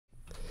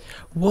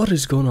What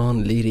is going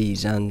on,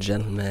 ladies and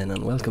gentlemen,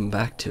 and welcome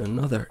back to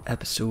another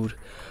episode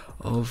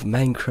of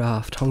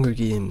Minecraft Hunger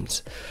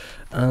Games.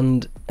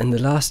 And in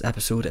the last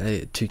episode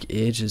it took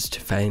ages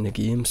to find a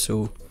game,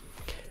 so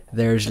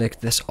there's like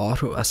this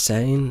auto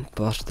assign,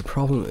 but the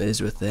problem is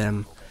with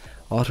them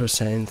auto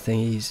assign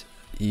thingies,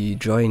 you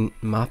join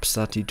maps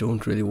that you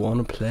don't really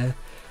want to play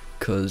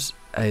because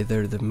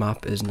either the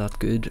map is not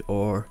good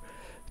or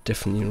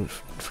different,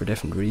 for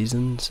different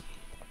reasons.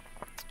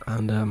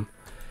 And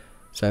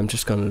so I'm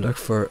just gonna look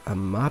for a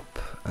map,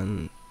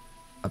 and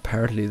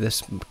apparently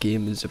this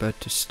game is about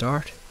to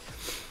start,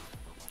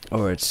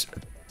 or it's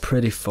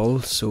pretty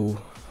full,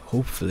 so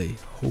hopefully,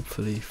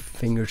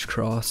 fingers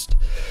crossed,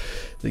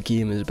 the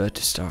game is about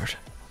to start.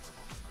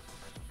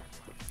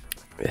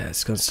 Yeah,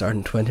 it's gonna start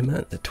in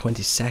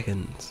 20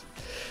 seconds.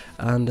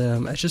 And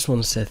I just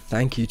want to say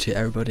thank you to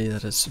everybody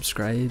that has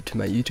subscribed to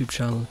my YouTube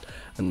channel,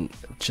 and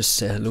just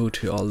say hello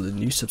to all the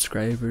new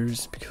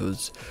subscribers,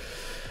 because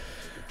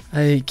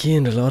I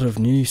gained a lot of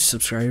new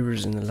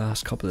subscribers in the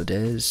last couple of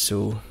days,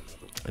 so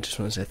I just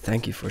want to say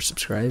thank you for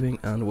subscribing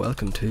and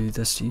welcome to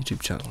this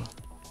YouTube channel.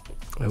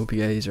 I hope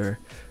you guys are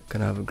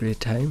gonna have a great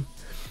time,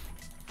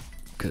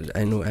 because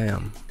I know I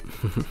am.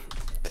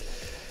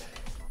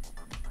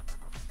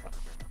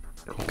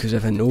 Because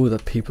if I know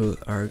that people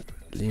are,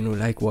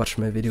 like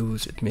watching my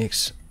videos, it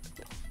makes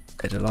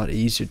it a lot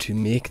easier to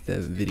make the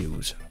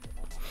videos.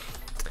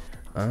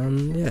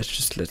 And yeah, it's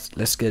just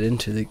let's get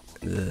into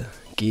the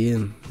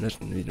game.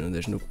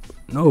 There's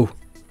no.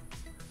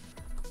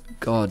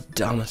 God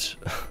damn it.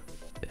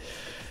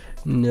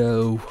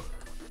 No.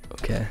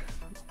 Okay.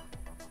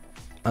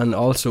 And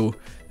also,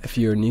 if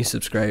you're a new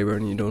subscriber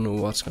and you don't know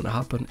what's gonna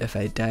happen, if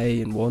I die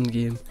in one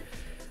game,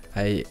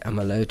 I am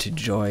allowed to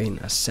join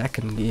a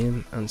second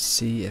game and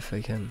see if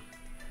I can,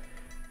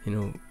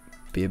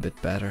 be a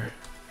bit better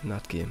in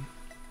that game.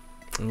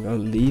 I'm gonna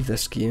leave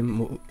this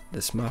game,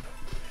 this map,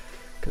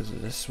 because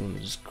this one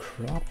is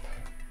crap.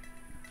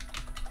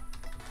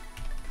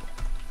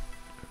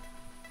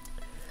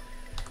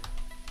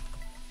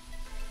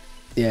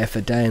 Yeah, if I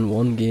die in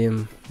one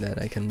game, then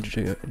I can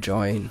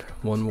join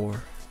one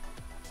more.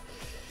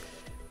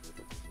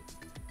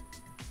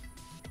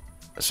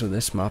 So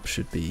this map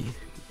should be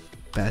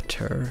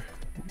better,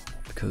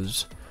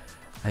 because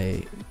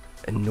I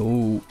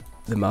know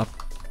the map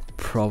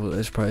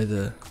is probably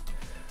the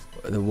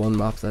one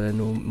map that I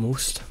know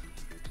most.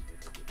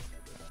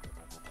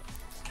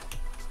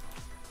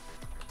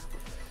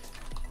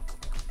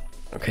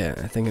 Okay,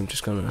 I think I'm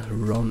just gonna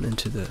run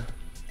into the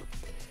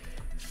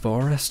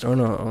forest, or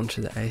no,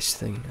 onto the ice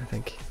thing. I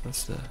think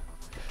that's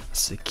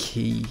the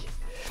key.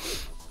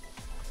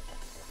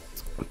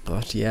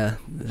 But yeah,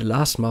 the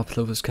last map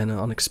though was kind of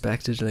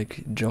unexpected,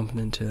 like jumping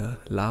into a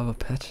lava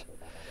pit.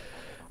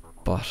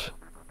 But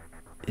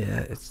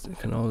yeah, it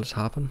can always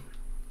happen,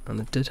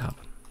 and it did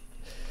happen.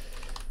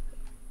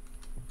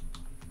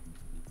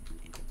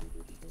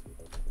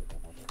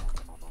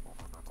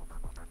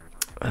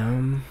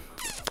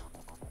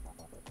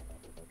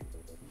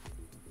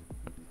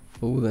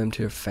 Oh, them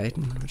two are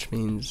fighting, which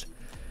means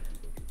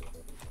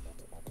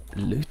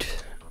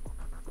loot.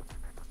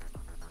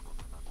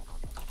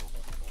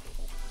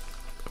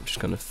 I'm just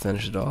gonna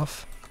finish it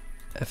off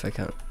if I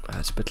can.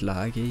 It's a bit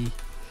laggy.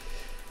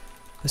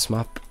 This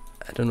map,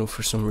 I don't know,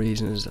 for some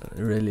reason is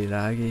really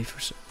laggy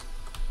for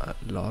a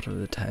lot of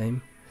the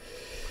time.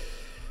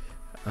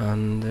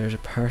 And there's a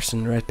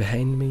person right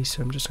behind me,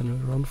 so I'm just gonna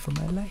run for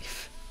my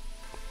life.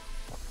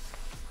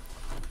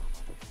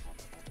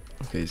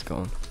 Okay, he's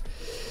gone.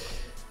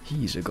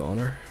 He's a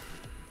goner.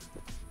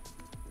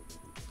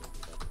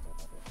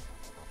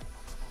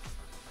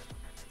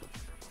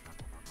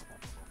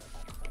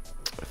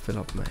 Fill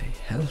up my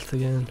health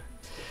again,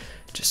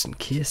 just in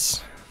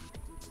case,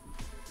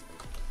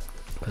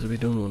 because we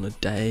don't want to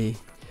die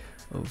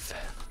of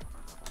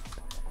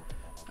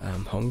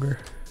hunger,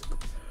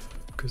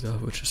 because that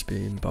would just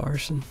be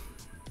embarrassing.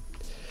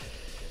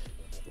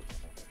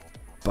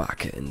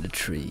 Back in the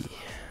tree.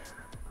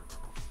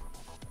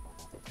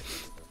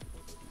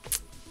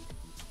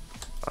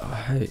 Oh,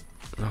 hey.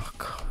 Oh,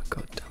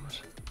 God damn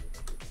it.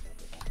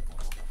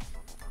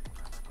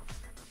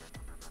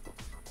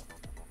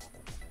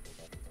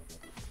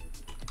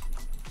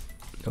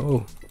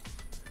 No.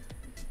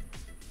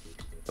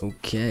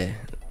 Okay.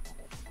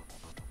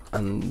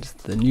 And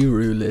the new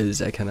rule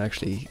is I can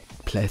actually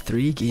play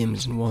 3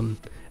 games in one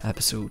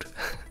episode.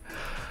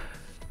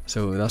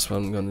 So that's what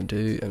I'm gonna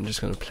do. I'm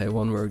just gonna play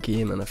one more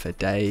game, and if I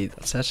die,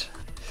 that's it.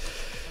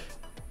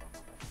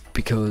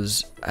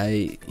 Because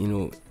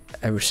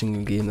every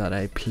single game that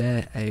I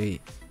play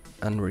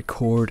and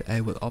record,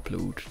 I will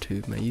upload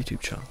to my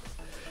YouTube channel,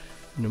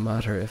 no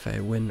matter if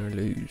I win or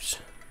lose,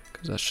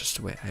 because that's just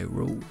the way I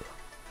roll.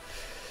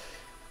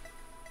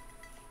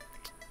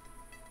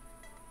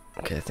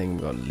 Okay, I think I'm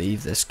gonna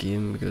leave this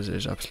game because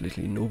there's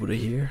absolutely nobody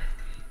here.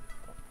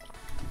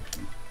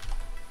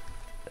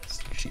 Let's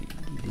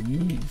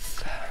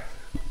leave.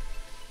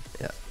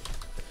 Yeah.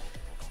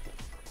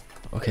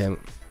 Okay,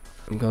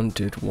 I'm gonna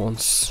do it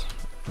once,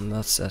 and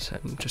that's it.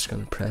 I'm just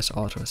gonna press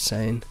auto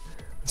assign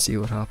see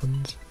what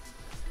happens.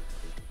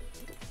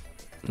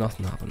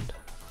 Nothing happened.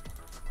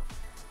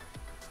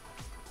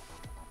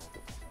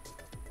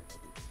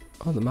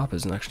 Oh, the map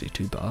isn't actually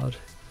too bad.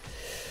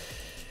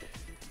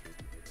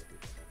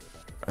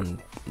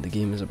 And the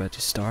game is about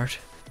to start,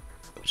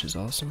 which is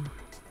awesome.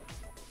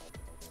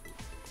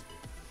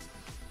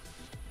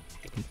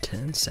 In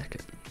 10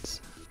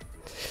 seconds.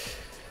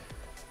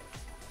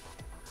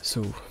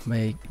 So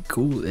my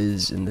goal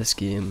is in this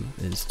game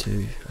is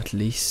to at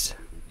least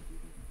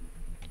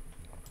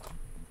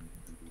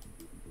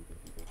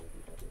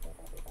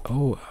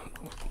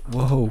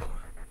whoa,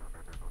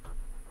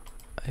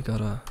 I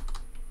got a,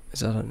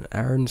 is that an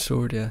iron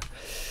sword? Yeah,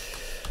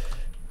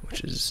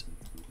 which is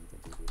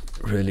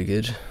really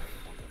good,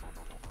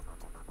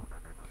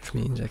 which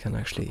means I can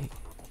actually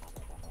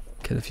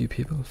kill a few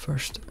people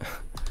first.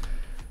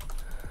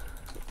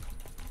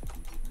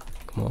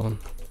 Come on,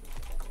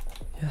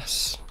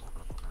 yes.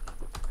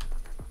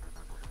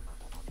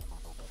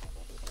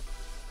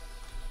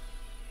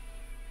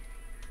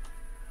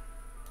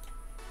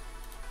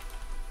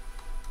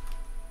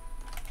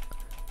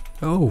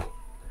 Oh.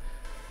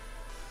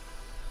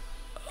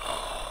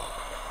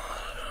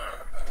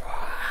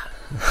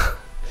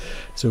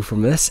 So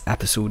from this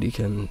episode you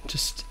can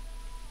just,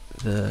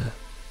 the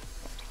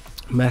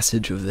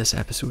message of this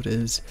episode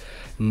is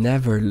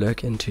never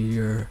look into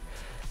your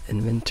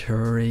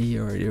inventory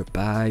or your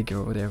bag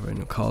or whatever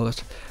you call it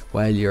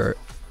while you're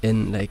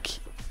in like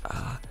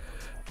a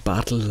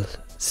battle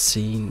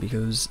scene,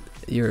 because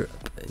you're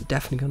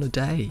definitely gonna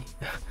die.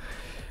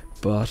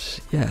 But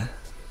yeah,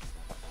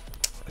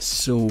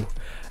 so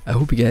I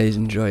hope you guys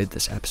enjoyed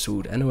this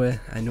episode. Anyway,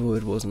 I know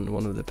it wasn't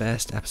one of the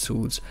best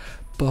episodes,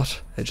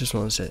 but I just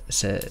want to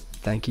say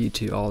thank you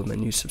to all my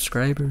new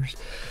subscribers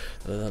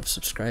that have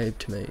subscribed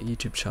to my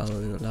YouTube channel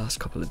in the last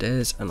couple of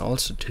days, and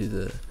also to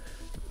the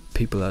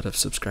people that have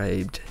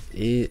subscribed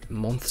 8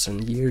 months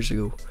and years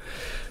ago.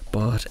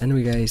 But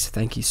anyway guys,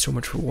 thank you so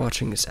much for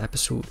watching this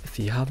episode. If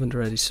you haven't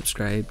already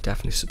subscribed,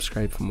 definitely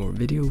subscribe for more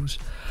videos,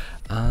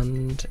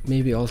 and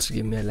maybe also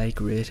give me a like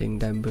rating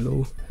down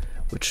below,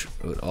 which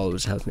would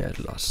always help me out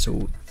a lot.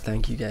 So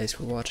thank you guys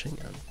for watching,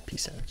 and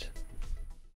peace out.